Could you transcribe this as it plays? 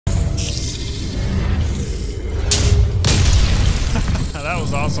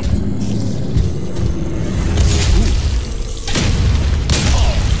awesome.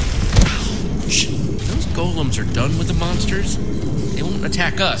 Those golems are done with the monsters? They won't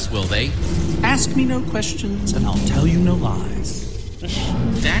attack us, will they? Ask me no questions, and I'll tell you no lies.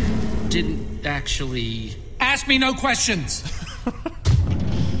 That didn't actually... Ask me no questions!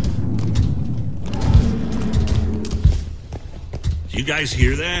 Do you guys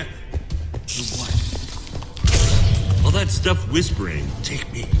hear that? What? All that stuff whispering.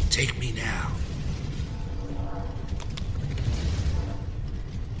 Take me now.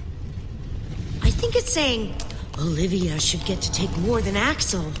 I think it's saying Olivia should get to take more than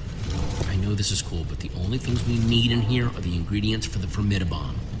Axel. I know this is cool, but the only things we need in here are the ingredients for the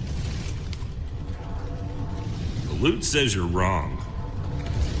Formidabomb. The loot says you're wrong.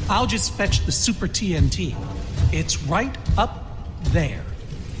 I'll just fetch the Super TNT. It's right up there.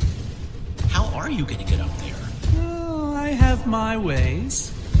 How are you going to get up there? Oh, I have my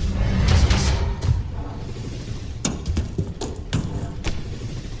ways.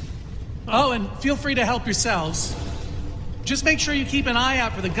 Oh, and feel free to help yourselves. Just make sure you keep an eye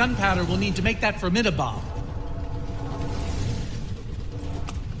out for the gunpowder we'll need to make that Formidabomb.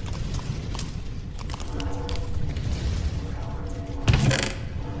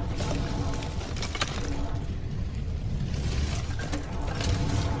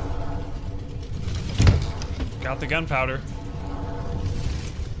 Got the gunpowder.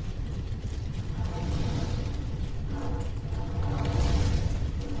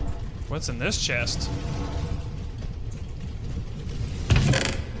 What's in this chest?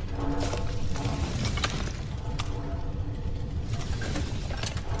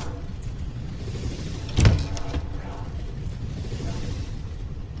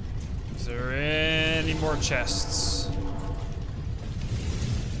 Is there any more chests?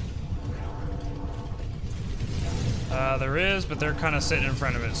 There is, but they're kind of sitting in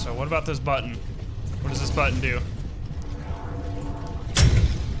front of it. So what about this button? What does this button do?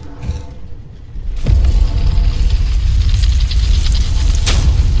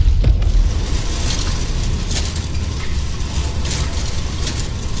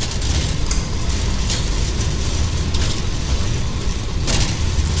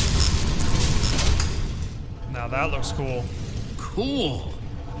 Now that looks cool. Cool.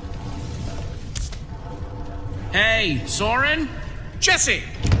 Hey, Soren? Jesse!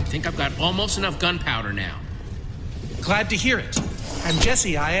 I think I've got almost enough gunpowder now. Glad to hear it. And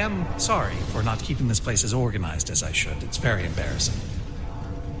Jesse, I am sorry for not keeping this place as organized as I should. It's very embarrassing.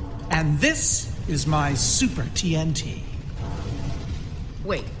 And this is my Super TNT.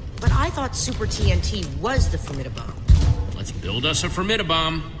 Wait, but I thought Super TNT was the Formidabomb. Let's build us a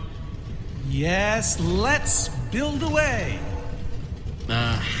Formidabomb. Yes, let's build away.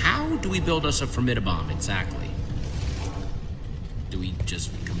 How do we build us a Formidabomb exactly? Do we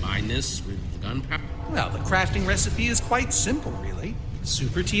just combine this with gunpowder? Well, the crafting recipe is quite simple, really.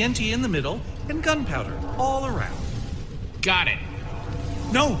 Super TNT in the middle and gunpowder all around. Got it.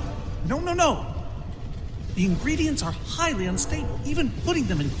 No. The ingredients are highly unstable. Even putting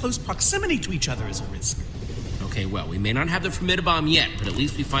them in close proximity to each other is a risk. Okay, well, we may not have the Formidabomb yet, but at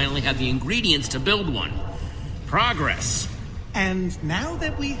least we finally have the ingredients to build one. Progress. And now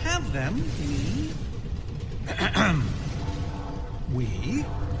that we have them,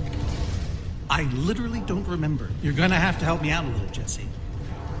 I literally don't remember. You're gonna have to help me out a little, Jesse.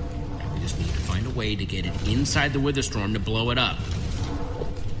 Now we just need to find a way to get it inside the Witherstorm to blow it up.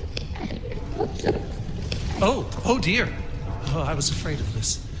 Oh dear. Oh, I was afraid of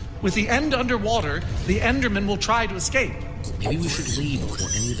this. With the end underwater, the Endermen will try to escape. Maybe we should leave before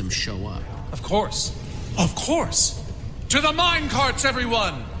any of them show up. Of course. To the mine carts,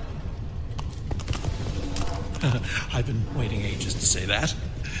 everyone! I've been waiting ages to say that.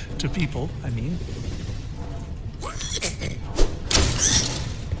 To people, I mean.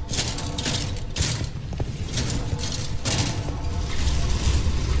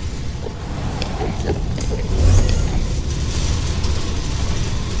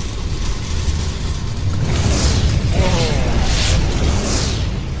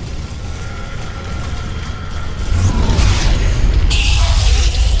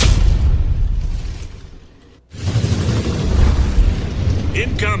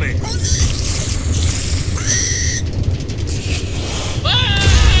 Incoming!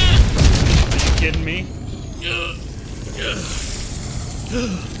 Kidding me?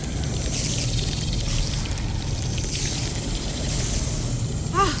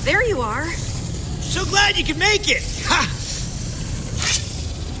 Oh, there you are. So glad you could make it! Ha!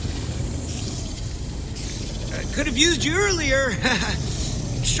 I could have used you earlier.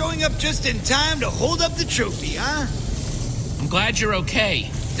 Showing up just in time to hold up the trophy, huh? I'm glad you're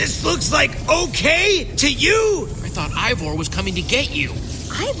okay. This looks like okay to you? I thought Ivor was coming to get you.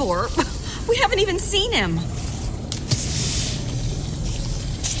 Ivor? We haven't even seen him.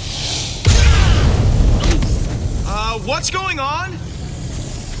 What's going on?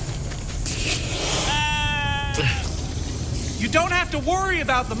 You don't have to worry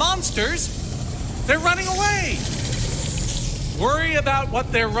about the monsters. They're running away. Worry about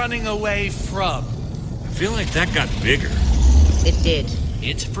what they're running away from. I feel like that got bigger. It did.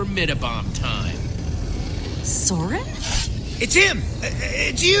 It's Formidabomb time. Soren? It's him!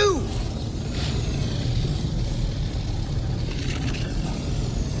 It's you!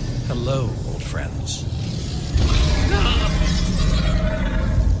 Hello, old friends.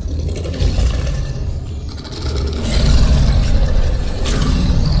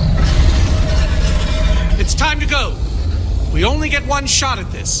 It's time to go. We only get one shot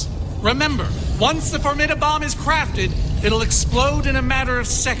at this. Remember, once the Formidabomb is crafted, it'll explode in a matter of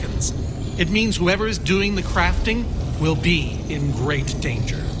seconds. It means whoever is doing the crafting will be in great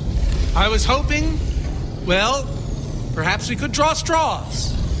danger. I was hoping, well, perhaps we could draw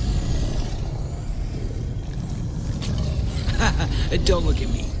straws. Don't look at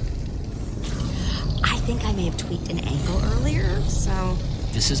me. I think I may have tweaked an ankle earlier, so...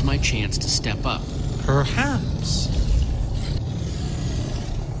 This is my chance to step up. Perhaps.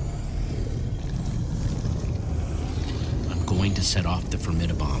 I'm going to set off the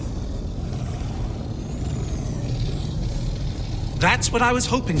Formidabomb. That's what I was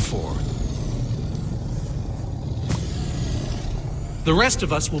hoping for. The rest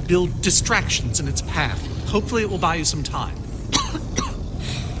of us will build distractions in its path. Hopefully it will buy you some time.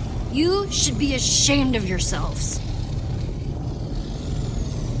 You should be ashamed of yourselves.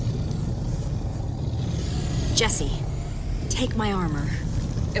 Jesse, take my armor.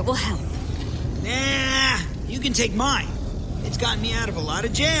 It will help. Nah, you can take mine. It's gotten me out of a lot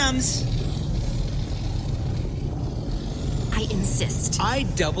of jams. I insist. I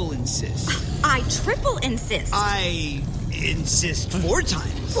double insist. I triple insist. I insist 4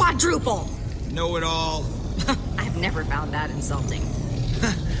 times. Quadruple. Know it all. I've never found that insulting.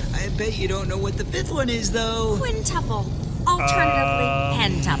 I bet you don't know what the 5th one is, though. Quintuple. Alternatively,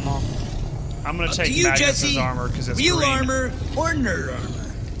 pentuple. I'm gonna take you, Magnus's Jesse, armor because it's real green. armor or nerd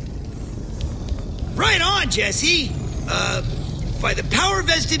armor? Right on, Jesse. By the power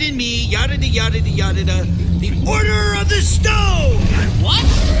vested in me, yada da yada da yada da, the Order of the Stone. What?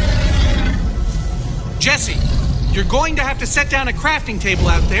 Jesse, you're going to have to set down a crafting table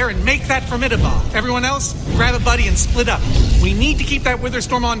out there and make that Formidabomb. Everyone else, grab a buddy and split up. We need to keep that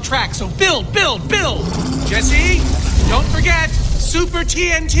Witherstorm on track, so build, build, build! Jesse, don't forget, Super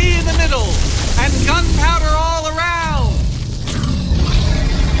TNT in the middle, and gunpowder all around!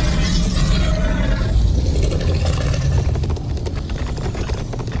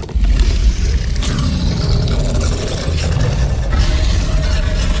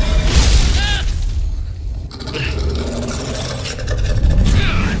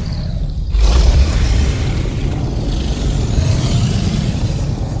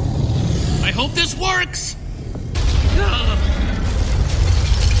 I hope this works!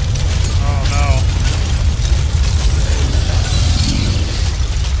 Oh no.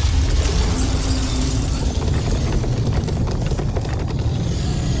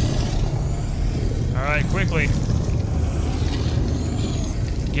 All right, quickly.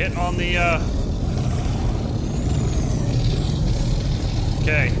 Get on the,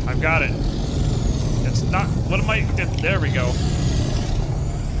 Okay, I've got it. It's not... What am I... There we go.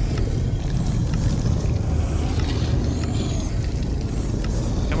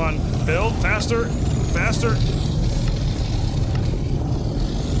 Come on, build. Faster. Faster.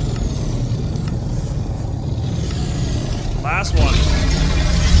 Last one.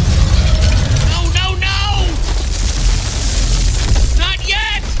 No, no, no! Not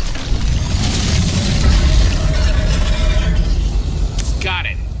yet! Got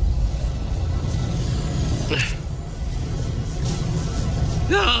it.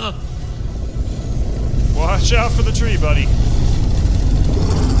 Watch out for the tree, buddy.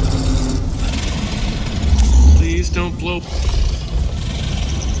 Please don't blow.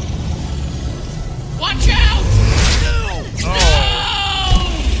 Watch out! No! Oh. No!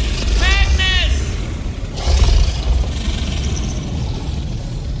 Magnus!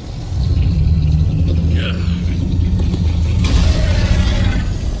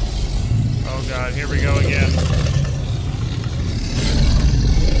 Oh god, here we go again.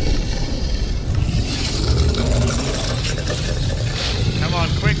 Come on,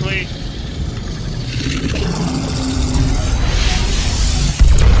 quickly.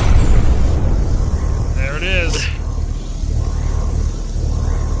 There it is.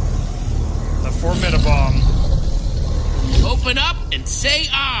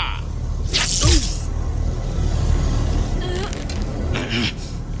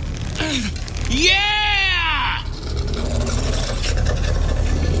 Yeah!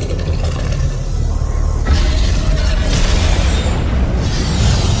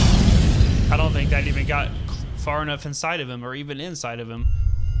 I don't think that even got far enough inside of him or even inside of him.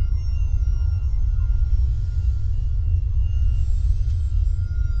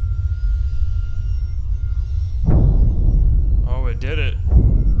 Oh, it did it.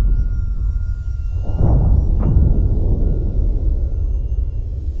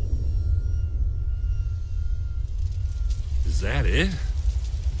 Is that it?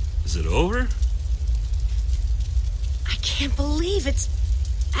 Is it over? I can't believe it's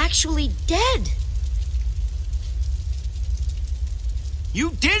actually dead.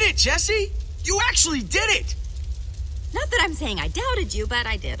 You did it, Jesse! You actually did it! Not that I'm saying I doubted you, but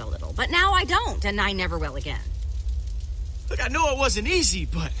I did a little. But now I don't, and I never will again. Look, I know it wasn't easy,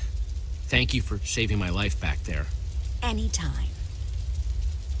 but... Thank you for saving my life back there. Anytime.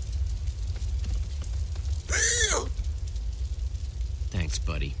 Thanks,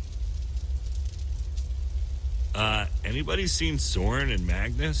 buddy. Anybody seen Soren and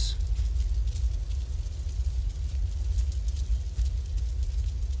Magnus?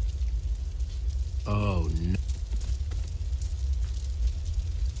 Oh, no.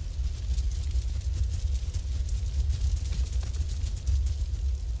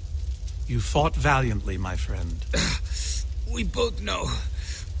 You fought valiantly, my friend. We both know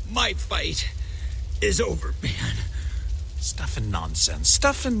my fight is over, man. Stuff and nonsense.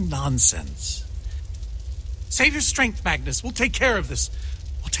 Stuff and nonsense. Save your strength, Magnus. We'll take care of this.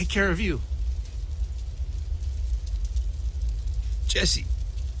 We'll take care of you. Jesse,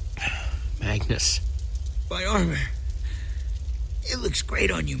 Magnus. my armor. It looks great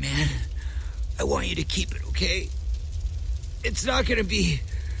on you, man. I want you to keep it, okay? It's not gonna be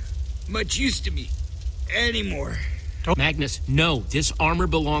much use to me anymore. Magnus, no. This armor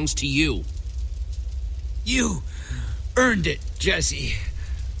belongs to you. You earned it, Jesse.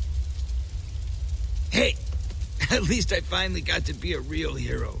 Hey, at least I finally got to be a real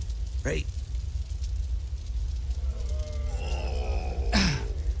hero, right?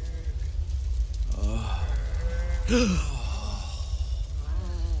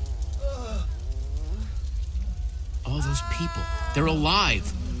 All those people, they're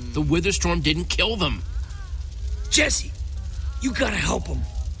alive. The Witherstorm didn't kill them. Jesse, you gotta help them.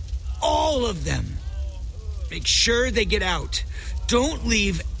 All of them. Make sure they get out. Don't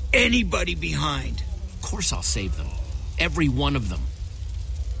leave anybody behind. Of course I'll save them. Every one of them.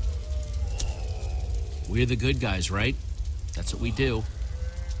 We're the good guys, right? That's what we do.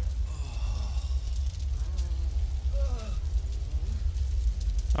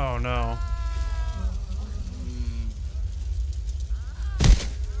 Oh no.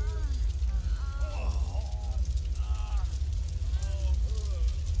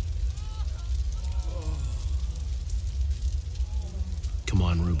 Come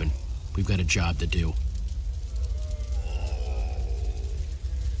on, Reuben. We've got a job to do.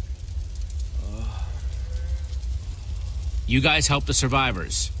 You guys help the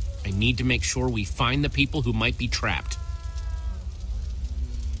survivors. I need to make sure we find the people who might be trapped.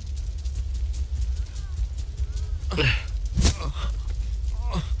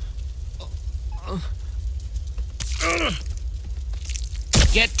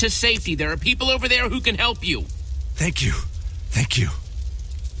 Get to safety. There are people over there who can help you. Thank you. Thank you.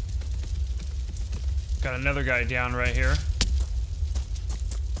 Got another guy down right here.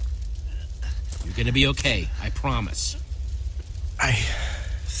 You're gonna be okay, I promise.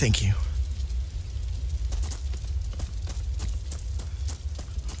 Thank you.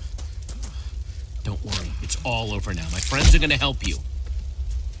 Don't worry, it's all over now. My friends are gonna help you.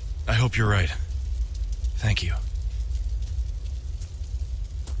 I hope you're right. Thank you.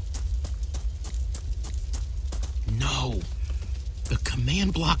 No. The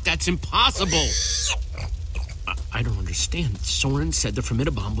command block, that's impossible. I don't understand. Soren said the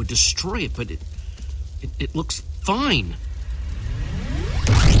Formidabomb would destroy it, but it looks fine.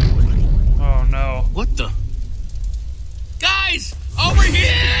 Oh no. What the? Guys! Over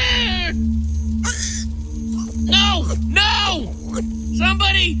here! No! No!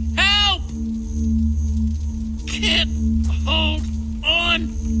 Somebody help! Can't hold on.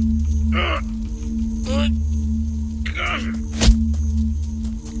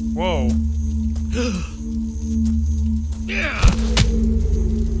 Whoa. Yeah.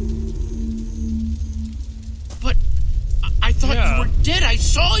 But I thought you were dead. I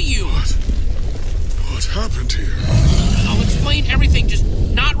saw you. What happened here? I'll explain everything, just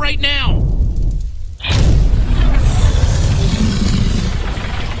not right now.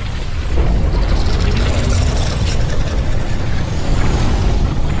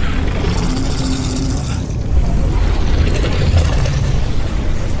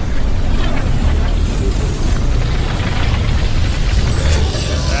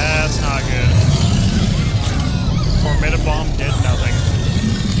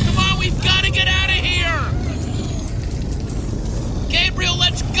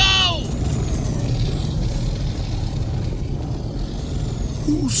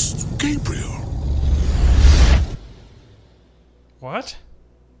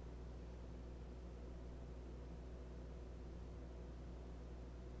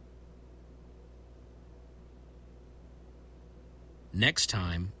 Next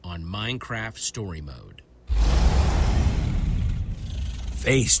time on Minecraft Story Mode.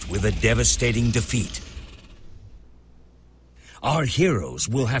 Faced with a devastating defeat, our heroes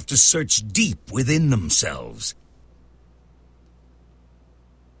will have to search deep within themselves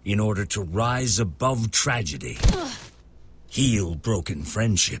in order to rise above tragedy, heal broken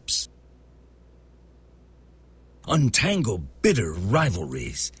friendships, untangle bitter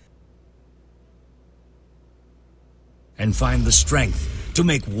rivalries, and find the strength to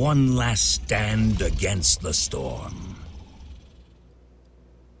make one last stand against the storm.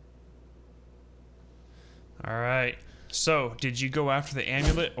 All right. So, did you go after the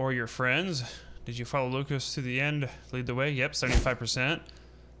amulet or your friends? Did you follow Lucas to the end, lead the way? Yep, 75%.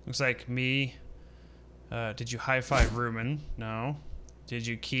 Looks like me. Did you high-five Rumen? No. Did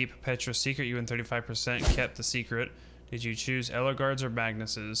you keep Petra's secret? You and 35% kept the secret. Did you choose Ellegaard's or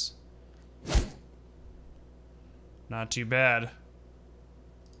Magnus's? Not too bad.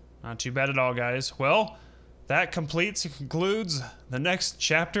 Not too bad at all, guys. Well, that completes and concludes the next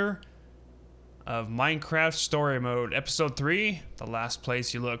chapter of Minecraft Story Mode, Episode 3, The Last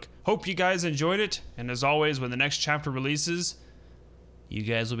Place You Look. Hope you guys enjoyed it, and as always, when the next chapter releases, you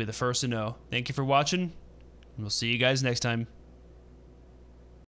guys will be the first to know. Thank you for watching, and we'll see you guys next time.